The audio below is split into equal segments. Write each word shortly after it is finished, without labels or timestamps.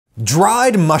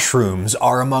Dried mushrooms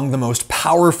are among the most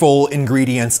powerful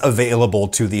ingredients available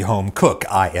to the home cook,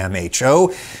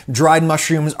 IMHO. Dried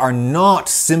mushrooms are not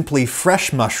simply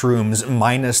fresh mushrooms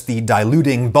minus the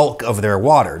diluting bulk of their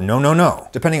water. No, no, no.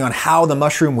 Depending on how the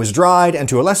mushroom was dried, and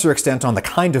to a lesser extent on the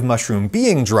kind of mushroom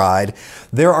being dried,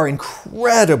 there are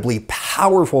incredibly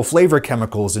powerful flavor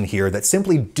chemicals in here that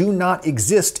simply do not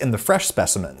exist in the fresh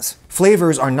specimens.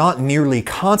 Flavors are not merely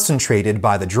concentrated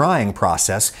by the drying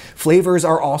process, flavors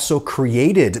are also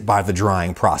created by the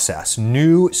drying process.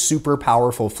 New, super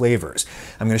powerful flavors.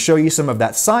 I'm going to show you some of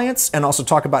that science and also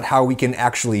talk about how we can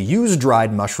actually use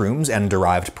dried mushrooms and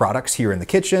derived products here in the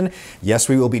kitchen. Yes,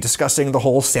 we will be discussing the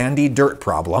whole sandy dirt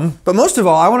problem. But most of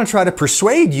all, I want to try to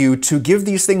persuade you to give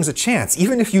these things a chance,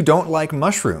 even if you don't like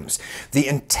mushrooms. The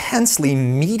intensely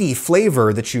meaty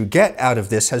flavor that you get out of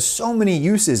this has so many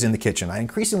uses in the kitchen. I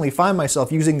increasingly find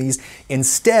myself using these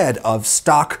instead of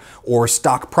stock or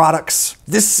stock products.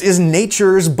 This is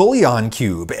nature's bouillon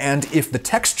cube, and if the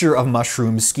texture of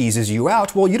mushrooms skeezes you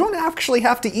out, well, you don't actually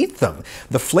have to eat them.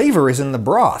 The flavor is in the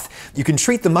broth. You can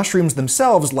treat the mushrooms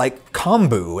themselves like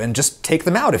kombu and just take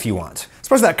them out if you want. I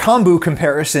suppose that kombu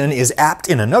comparison is apt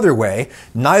in another way.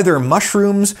 Neither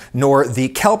mushrooms nor the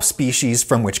kelp species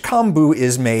from which kombu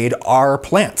is made are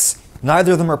plants.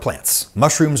 Neither of them are plants.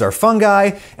 Mushrooms are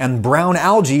fungi, and brown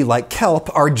algae, like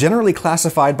kelp, are generally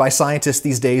classified by scientists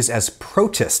these days as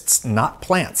protists, not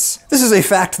plants. This is a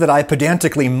fact that I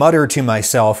pedantically mutter to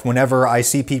myself whenever I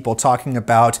see people talking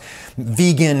about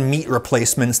vegan meat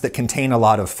replacements that contain a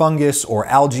lot of fungus or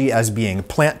algae as being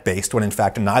plant-based, when in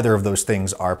fact neither of those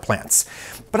things are plants.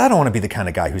 But I don't want to be the kind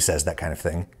of guy who says that kind of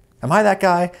thing. Am I that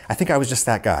guy? I think I was just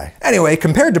that guy. Anyway,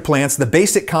 compared to plants, the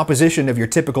basic composition of your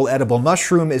typical edible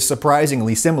mushroom is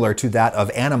surprisingly similar to that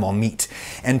of animal meat.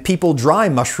 And people dry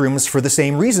mushrooms for the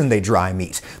same reason they dry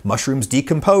meat. Mushrooms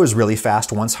decompose really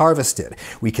fast once harvested.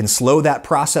 We can slow that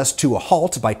process to a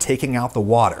halt by taking out the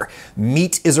water.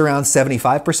 Meat is around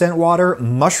 75% water,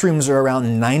 mushrooms are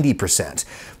around 90%.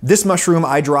 This mushroom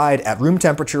I dried at room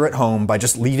temperature at home by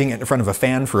just leaving it in front of a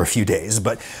fan for a few days,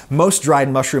 but most dried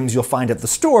mushrooms you'll find at the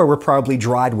store were probably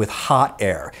dried with hot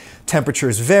air.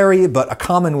 Temperatures vary, but a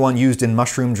common one used in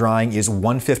mushroom drying is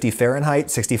 150 Fahrenheit,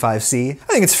 65 C. I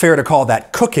think it's fair to call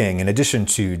that cooking in addition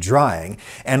to drying.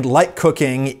 And like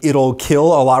cooking, it'll kill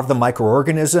a lot of the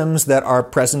microorganisms that are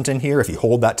present in here if you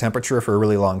hold that temperature for a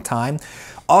really long time.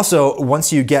 Also,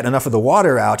 once you get enough of the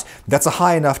water out, that's a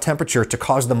high enough temperature to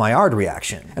cause the Maillard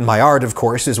reaction. And Maillard, of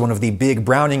course, is one of the big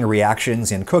browning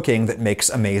reactions in cooking that makes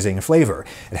amazing flavor.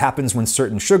 It happens when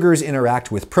certain sugars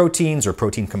interact with proteins or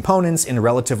protein components in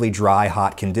relatively dry,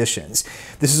 hot conditions.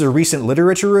 This is a recent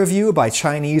literature review by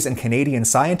Chinese and Canadian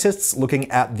scientists looking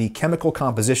at the chemical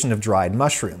composition of dried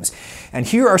mushrooms. And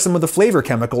here are some of the flavor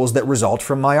chemicals that result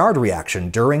from Maillard reaction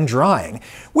during drying,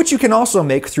 which you can also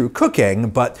make through cooking,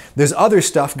 but there's other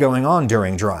stuff going on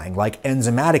during drying, like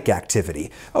enzymatic activity.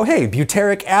 Oh hey,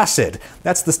 butyric acid.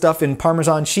 That's the stuff in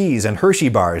Parmesan cheese and Hershey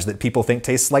bars that people think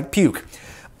tastes like puke.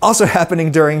 Also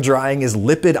happening during drying is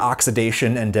lipid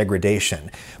oxidation and degradation.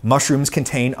 Mushrooms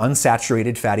contain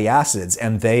unsaturated fatty acids,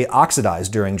 and they oxidize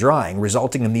during drying,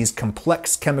 resulting in these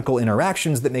complex chemical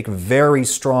interactions that make very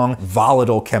strong,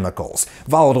 volatile chemicals.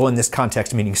 Volatile in this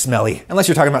context meaning smelly. Unless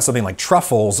you're talking about something like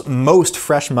truffles, most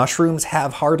fresh mushrooms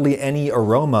have hardly any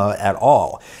aroma at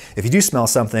all. If you do smell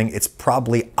something, it's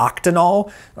probably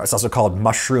octanol. It's also called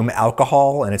mushroom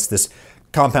alcohol, and it's this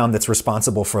compound that's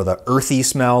responsible for the earthy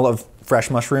smell of fresh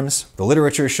mushrooms. The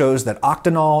literature shows that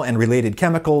octanol and related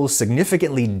chemicals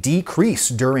significantly decrease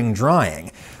during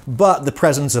drying, but the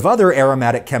presence of other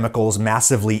aromatic chemicals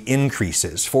massively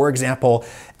increases. For example,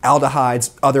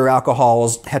 aldehydes, other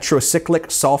alcohols,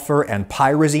 heterocyclic sulfur and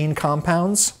pyrazine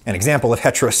compounds. An example of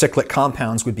heterocyclic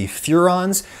compounds would be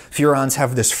furans. Furans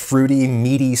have this fruity,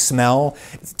 meaty smell.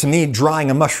 To me, drying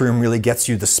a mushroom really gets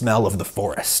you the smell of the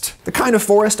forest. The kind of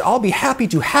forest I'll be happy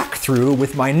to hack through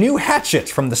with my new hatchet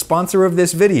from the sponsor of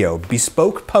this video,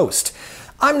 Bespoke Post.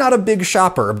 I'm not a big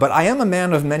shopper, but I am a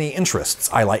man of many interests.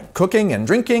 I like cooking and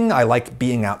drinking, I like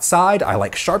being outside, I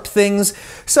like sharp things.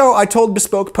 So I told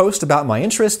Bespoke Post about my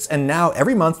interests, and now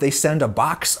every month they send a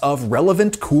box of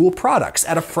relevant, cool products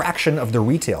at a fraction of the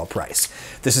retail price.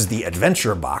 This is the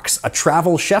Adventure Box, a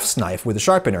travel chef's knife with a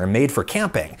sharpener made for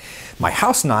camping. My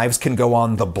house knives can go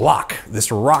on the Block,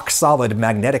 this rock-solid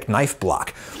magnetic knife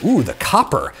block. Ooh, the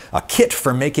Copper, a kit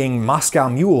for making Moscow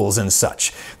mules and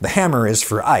such. The hammer is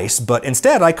for ice, but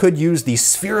instead I could use the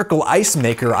spherical ice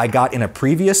maker I got in a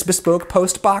previous Bespoke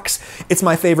Post box. It's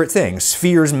my favorite thing.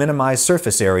 Spheres minimize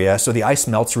surface area, so the ice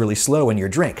melts really slow in your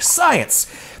drink.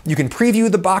 Science! You can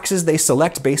preview the boxes they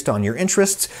select based on your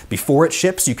interests. Before it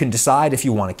ships, you can decide if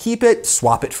you want to keep it,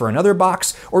 swap it for another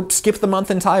box, or skip the month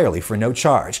entirely for no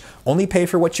charge. Only pay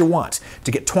for what you want.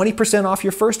 To get 20% off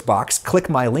your first box, click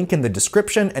my link in the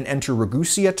description and enter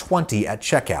Ragusea20 at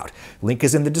checkout. Link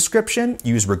is in the description.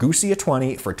 Use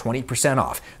Ragusea20 for 20%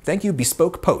 off. Thank you,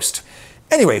 Bespoke Post.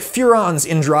 Anyway, furans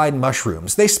in dried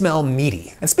mushrooms. They smell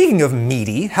meaty. And speaking of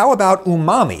meaty, how about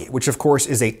umami, which of course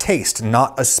is a taste,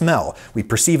 not a smell. We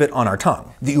perceive it on our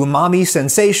tongue. The umami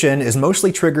sensation is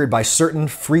mostly triggered by certain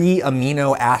free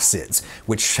amino acids,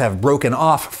 which have broken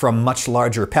off from much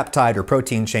larger peptide or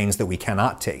protein chains that we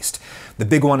cannot taste. The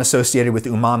big one associated with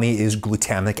umami is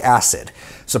glutamic acid.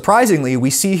 Surprisingly, we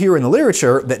see here in the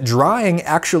literature that drying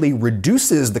actually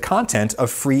reduces the content of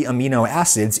free amino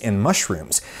acids in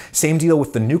mushrooms. Same deal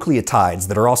with the nucleotides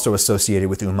that are also associated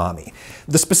with umami.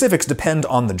 The specifics depend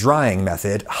on the drying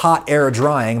method. Hot air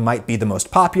drying might be the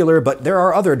most popular, but there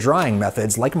are other drying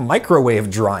methods like microwave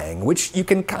drying, which you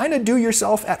can kind of do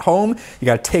yourself at home. You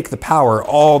gotta take the power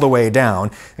all the way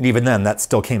down, and even then that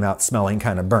still came out smelling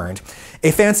kind of burned.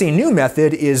 A fancy new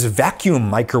method is vacuum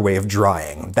microwave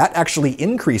drying. That actually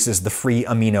increases the free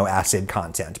amino acid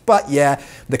content. But yeah,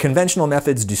 the conventional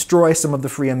methods destroy some of the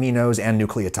free aminos and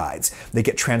nucleotides. They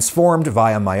get transformed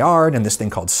via Maillard and this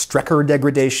thing called Strecker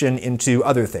degradation into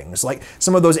other things, like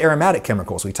some of those aromatic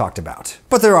chemicals we talked about.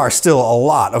 But there are still a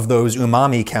lot of those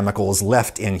umami chemicals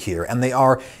left in here, and they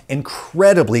are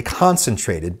incredibly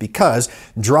concentrated because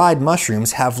dried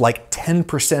mushrooms have like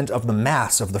 10% of the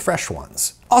mass of the fresh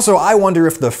ones. Also, I wonder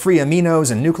if the free aminos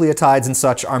and nucleotides and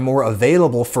such are more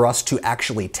available for us to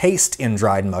actually taste in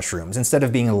dried mushrooms instead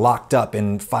of being locked up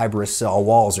in fibrous cell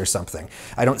walls or something.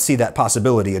 I don't see that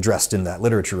possibility addressed in that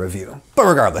literature review. But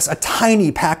regardless, a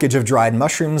tiny package of dried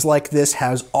mushrooms like this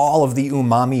has all of the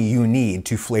umami you need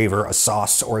to flavor a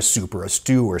sauce or a soup or a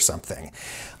stew or something.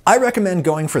 I recommend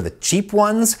going for the cheap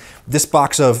ones. This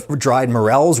box of dried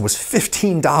morels was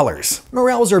 $15.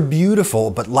 Morels are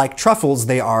beautiful, but like truffles,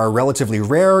 they are relatively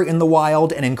rare in the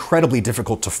wild and incredibly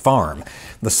difficult to farm.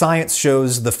 The science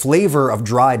shows the flavor of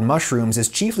dried mushrooms is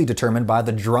chiefly determined by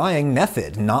the drying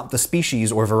method, not the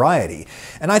species or variety.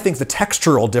 And I think the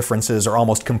textural differences are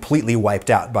almost completely wiped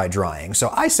out by drying.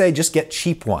 So I say just get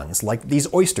cheap ones, like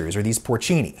these oysters or these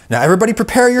porcini. Now everybody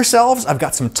prepare yourselves. I've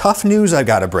got some tough news I've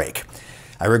got to break.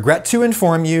 I regret to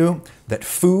inform you that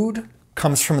food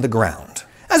comes from the ground.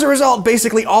 As a result,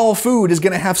 basically all food is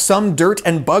going to have some dirt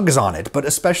and bugs on it, but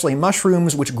especially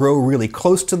mushrooms, which grow really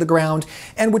close to the ground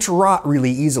and which rot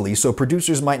really easily, so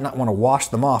producers might not want to wash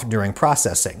them off during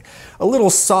processing. A little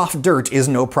soft dirt is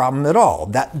no problem at all.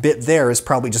 That bit there is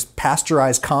probably just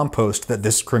pasteurized compost that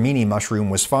this cremini mushroom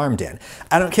was farmed in.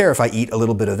 I don't care if I eat a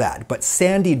little bit of that, but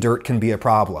sandy dirt can be a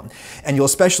problem. And you'll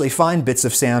especially find bits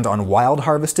of sand on wild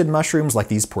harvested mushrooms like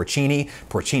these porcini.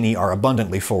 Porcini are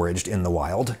abundantly foraged in the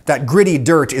wild. That gritty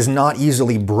dirt is not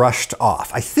easily brushed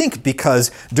off. I think because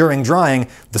during drying,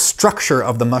 the structure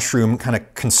of the mushroom kind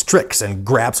of constricts and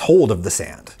grabs hold of the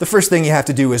sand. The first thing you have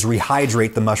to do is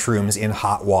rehydrate the mushrooms in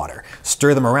hot water.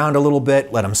 Stir them around a little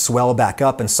bit, let them swell back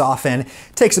up and soften.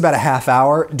 It takes about a half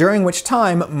hour, during which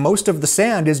time most of the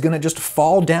sand is going to just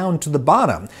fall down to the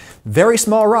bottom. Very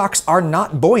small rocks are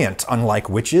not buoyant, unlike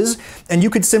witches, and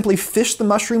you could simply fish the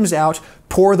mushrooms out,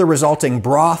 pour the resulting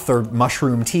broth, or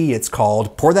mushroom tea it's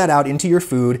called, pour that out into your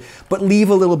food, but leave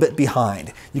a little bit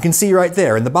behind. You can see right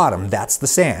there in the bottom, that's the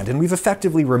sand, and we've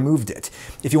effectively removed it.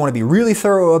 If you want to be really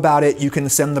thorough about it, you can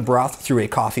send the broth through a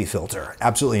coffee filter.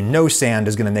 Absolutely no sand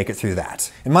is going to make it through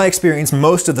that. In my experience,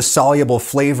 most of the soluble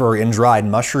flavor in dried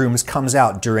mushrooms comes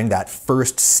out during that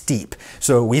first steep.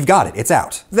 So we've got it, it's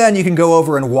out. Then you can go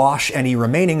over and wash any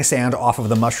remaining sand off of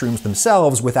the mushrooms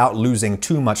themselves without losing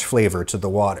too much flavor to the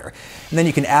water. And then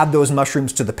you can add those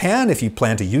mushrooms to the pan if you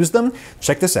plan to use them.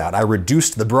 Check this out, I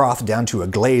reduced the broth down to a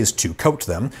glaze to coat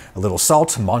them, a little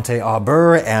salt, Monte au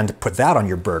beurre, and put that on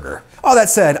your burger. All that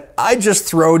said, I just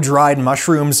throw dried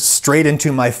mushrooms straight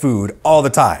into my food all the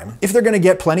time. If they're gonna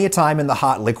get plenty of time in the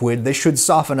hot liquid, they should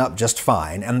soften up just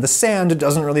fine, and the sand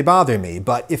doesn't really bother me,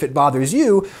 but if it bothers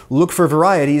you, look for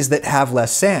varieties that have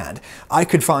less sand. I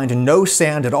could find no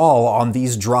sand at all on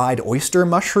these dried oyster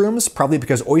mushrooms, probably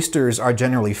because oysters are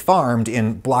generally farmed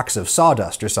in blocks of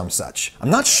sawdust or some such. I'm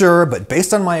not sure, but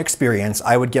based on my experience,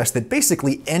 I would guess that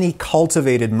basically any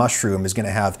cultivated mushroom is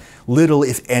gonna have little,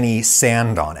 if any,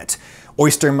 sand on it.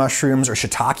 Oyster mushrooms or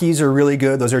shiitakes are really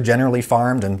good. Those are generally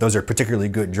farmed, and those are particularly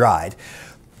good dried.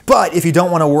 But if you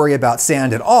don't want to worry about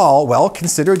sand at all, well,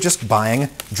 consider just buying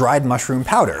dried mushroom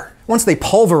powder. Once they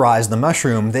pulverize the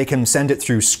mushroom, they can send it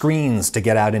through screens to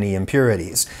get out any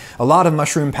impurities. A lot of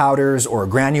mushroom powders or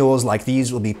granules like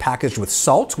these will be packaged with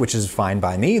salt, which is fine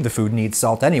by me. The food needs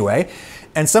salt anyway.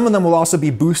 And some of them will also be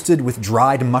boosted with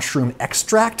dried mushroom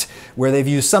extract, where they've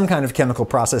used some kind of chemical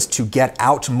process to get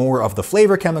out more of the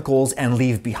flavor chemicals and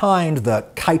leave behind the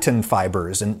chitin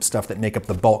fibers and stuff that make up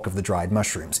the bulk of the dried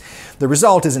mushrooms. The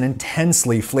result is an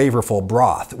intensely flavorful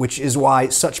broth, which is why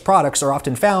such products are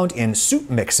often found in soup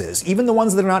mixes, even the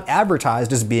ones that are not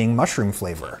advertised as being mushroom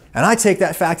flavor. And I take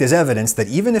that fact as evidence that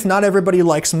even if not everybody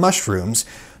likes mushrooms,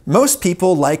 most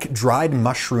people like dried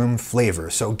mushroom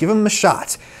flavor, so give them a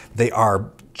shot. They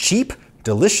are cheap,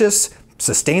 delicious,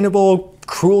 sustainable,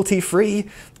 cruelty-free.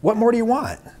 What more do you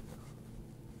want?